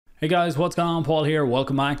Hey guys, what's going on? Paul here.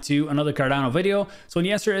 Welcome back to another Cardano video. So in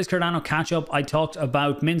yesterday's Cardano catch-up, I talked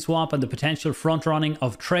about Minswap and the potential front-running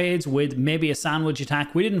of trades with maybe a sandwich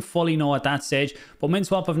attack. We didn't fully know at that stage, but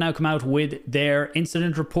Minswap have now come out with their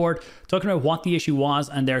incident report, talking about what the issue was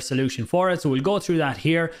and their solution for it. So we'll go through that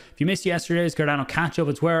here. If you missed yesterday's Cardano catch-up,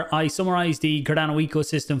 it's where I summarized the Cardano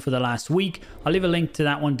ecosystem for the last week. I'll leave a link to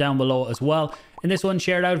that one down below as well. In this one,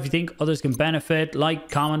 share it out if you think others can benefit. Like,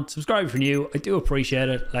 comment, subscribe if you're new. I do appreciate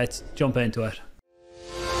it. Let's jump into it.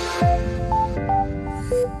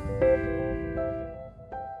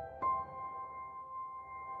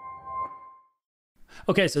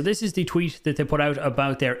 Okay, so this is the tweet that they put out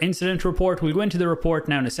about their incident report. We'll go into the report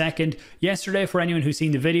now in a second. Yesterday, for anyone who's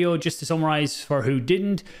seen the video, just to summarize for who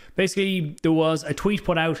didn't, basically there was a tweet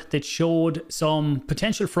put out that showed some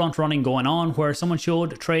potential front running going on, where someone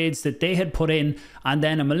showed trades that they had put in and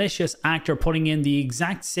then a malicious actor putting in the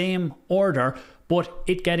exact same order, but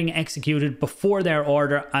it getting executed before their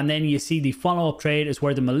order, and then you see the follow-up trade is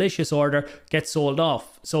where the malicious order gets sold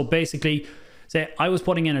off. So basically, say I was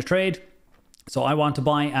putting in a trade, so I want to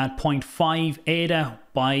buy at 0.5 ADA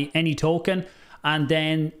by any token, and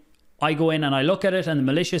then I go in and I look at it and the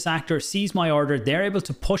malicious actor sees my order. They're able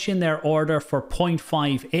to push in their order for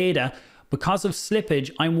 0.5 ADA. Because of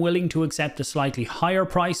slippage, I'm willing to accept a slightly higher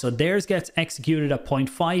price. So theirs gets executed at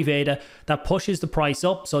 0.5 ADA. That pushes the price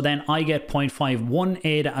up. So then I get 0.51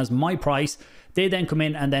 ADA as my price. They then come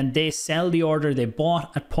in and then they sell the order they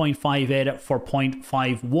bought at 0.5 ADA for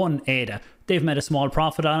 0.51 ADA. They've made a small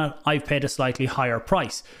profit on it. I've paid a slightly higher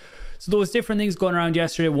price. So there was different things going around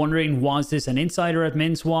yesterday, wondering was this an insider at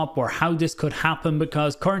Minswap or how this could happen,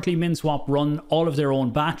 because currently Minswap run all of their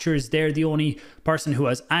own batchers. They're the only person who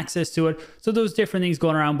has access to it. So those different things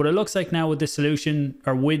going around, but it looks like now with the solution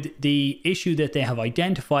or with the issue that they have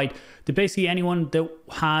identified, that basically anyone that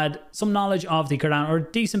had some knowledge of the Cardano or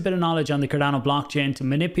a decent bit of knowledge on the Cardano blockchain to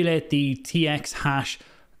manipulate the TX hash,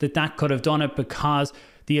 that could have done it, because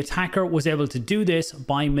the attacker was able to do this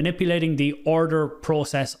by manipulating the order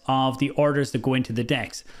process of the orders that go into the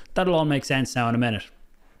DEX. That'll all make sense now in a minute.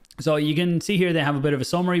 So you can see here they have a bit of a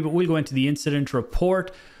summary, but we'll go into the incident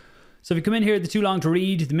report. So if you come in here, the too long to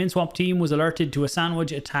read, the Minswap team was alerted to a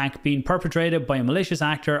sandwich attack being perpetrated by a malicious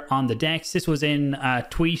actor on the DEX. This was in a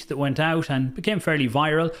tweet that went out and became fairly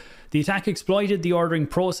viral. The attack exploited the ordering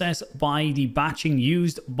process by the batching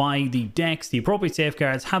used by the DEX. The appropriate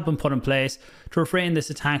safeguards have been put in place to refrain this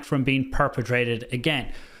attack from being perpetrated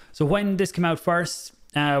again. So when this came out first,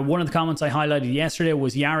 one of the comments I highlighted yesterday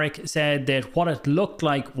was Yarrick said that what it looked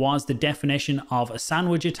like was the definition of a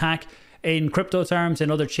sandwich attack. In crypto terms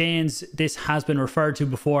and other chains, this has been referred to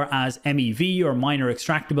before as MEV, or minor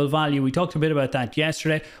extractable value. We talked a bit about that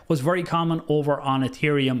yesterday. It was very common over on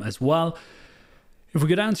Ethereum as well. If we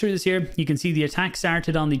go down through this here, you can see the attack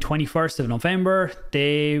started on the 21st of November.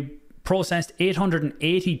 They processed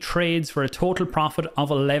 880 trades for a total profit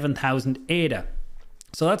of 11,000 ADA.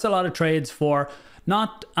 So that's a lot of trades for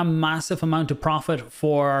not a massive amount of profit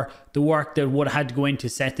for the work that would have had to go in to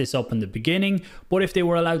set this up in the beginning. But if they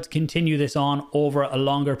were allowed to continue this on over a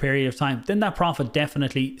longer period of time, then that profit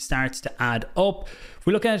definitely starts to add up. If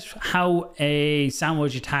we look at how a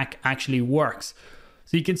sandwich attack actually works,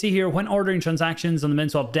 so you can see here, when ordering transactions on the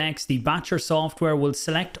Minswap DEX, the batcher software will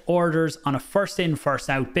select orders on a first in, first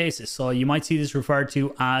out basis. So you might see this referred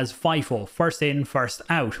to as FIFO, first in, first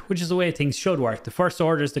out, which is the way things should work. The first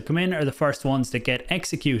orders that come in are the first ones that get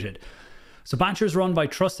executed. So batchers run by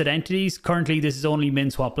trusted entities. Currently, this is only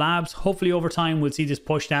Minswap Labs. Hopefully over time, we'll see this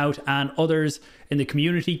pushed out and others in the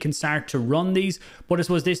community can start to run these. But I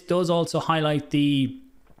suppose this does also highlight the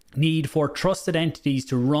need for trusted entities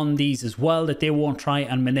to run these as well, that they won't try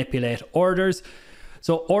and manipulate orders.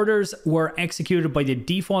 So orders were executed by the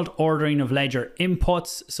default ordering of ledger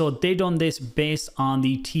inputs. So they done this based on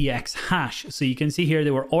the TX hash. So you can see here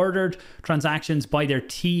they were ordered transactions by their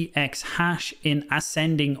TX hash in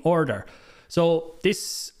ascending order. So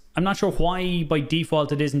this, I'm not sure why by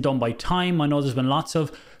default it isn't done by time. I know there's been lots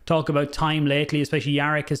of talk about time lately, especially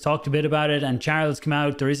Yarrick has talked a bit about it, and Charles came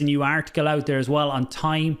out. There is a new article out there as well on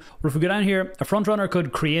time. But if we go down here, a front runner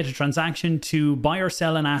could create a transaction to buy or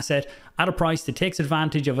sell an asset at a price that takes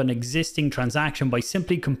advantage of an existing transaction by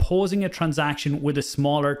simply composing a transaction with a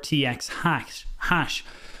smaller TX hash.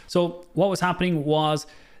 So what was happening was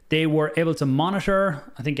they were able to monitor,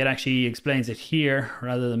 I think it actually explains it here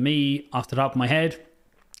rather than me off the top of my head.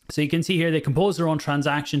 So you can see here they compose their own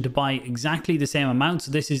transaction to buy exactly the same amount.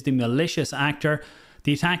 So this is the malicious actor.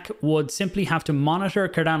 The attack would simply have to monitor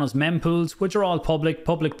Cardano's mempools, which are all public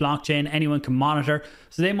blockchain, anyone can monitor.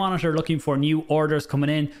 So they monitor looking for new orders coming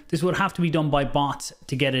in. This would have to be done by bots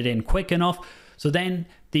to get it in quick enough. So then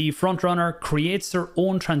the frontrunner creates their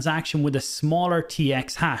own transaction with a smaller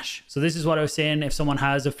TX hash. So this is what I was saying. If someone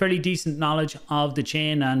has a fairly decent knowledge of the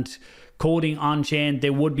chain and coding on chain, they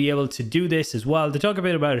would be able to do this as well. They talk a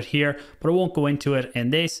bit about it here, but I won't go into it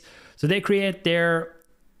in this. So they create their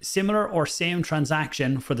similar or same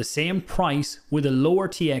transaction for the same price with a lower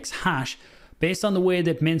TX hash based on the way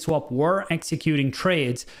that Minswap were executing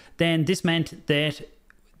trades. Then this meant that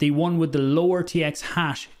the one with the lower TX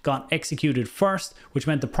hash got executed first, which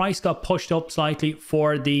meant the price got pushed up slightly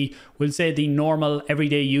for the, we'll say, the normal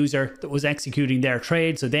everyday user that was executing their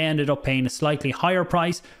trade. So they ended up paying a slightly higher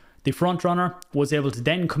price. The front runner was able to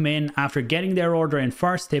then come in after getting their order in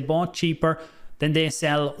first. They bought cheaper, then they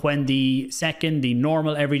sell when the second, the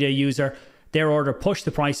normal everyday user, their order pushed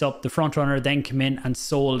the price up. The front runner then came in and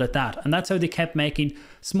sold at that. And that's how they kept making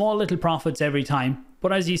small little profits every time.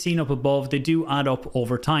 But as you've seen up above, they do add up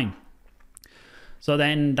over time. So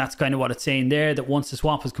then that's kind of what it's saying there, that once the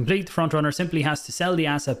swap is complete, the front runner simply has to sell the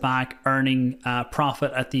asset back, earning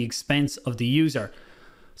profit at the expense of the user.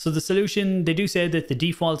 So the solution, they do say that the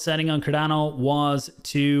default setting on Cardano was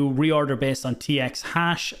to reorder based on TX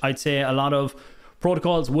hash. I'd say a lot of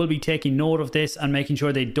protocols will be taking note of this and making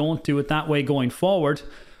sure they don't do it that way going forward.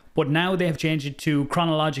 But now they have changed it to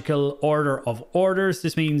chronological order of orders.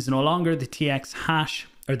 This means no longer the TX hash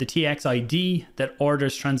or the TX ID that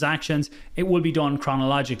orders transactions. It will be done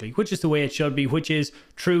chronologically, which is the way it should be, which is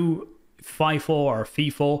true FIFO or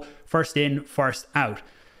FIFO, first in, first out.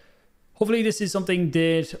 Hopefully this is something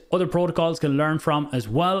that other protocols can learn from as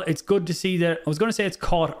well. It's good to see that, I was going to say it's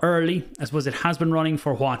caught early. I suppose it has been running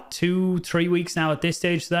for what, 2-3 weeks now at this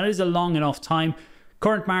stage. So that is a long enough time.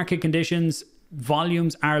 Current market conditions,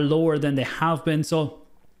 volumes are lower than they have been. So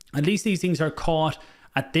at least these things are caught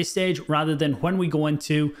at this stage rather than when we go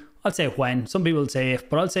into, I'll say when, some people say if,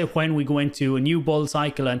 but I'll say when we go into a new bull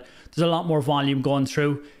cycle and there's a lot more volume going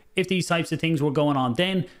through. If these types of things were going on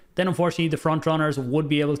then unfortunately the front runners would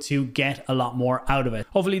be able to get a lot more out of it.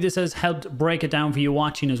 Hopefully this has helped break it down for you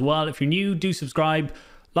watching as well. If you're new, do subscribe.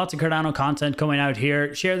 Lots of Cardano content coming out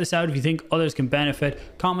here. Share this out if you think others can benefit.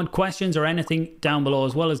 Comment questions or anything down below,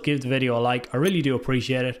 as well as give the video a like. I really do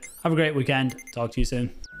appreciate it. Have a great weekend. Talk to you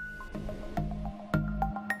soon.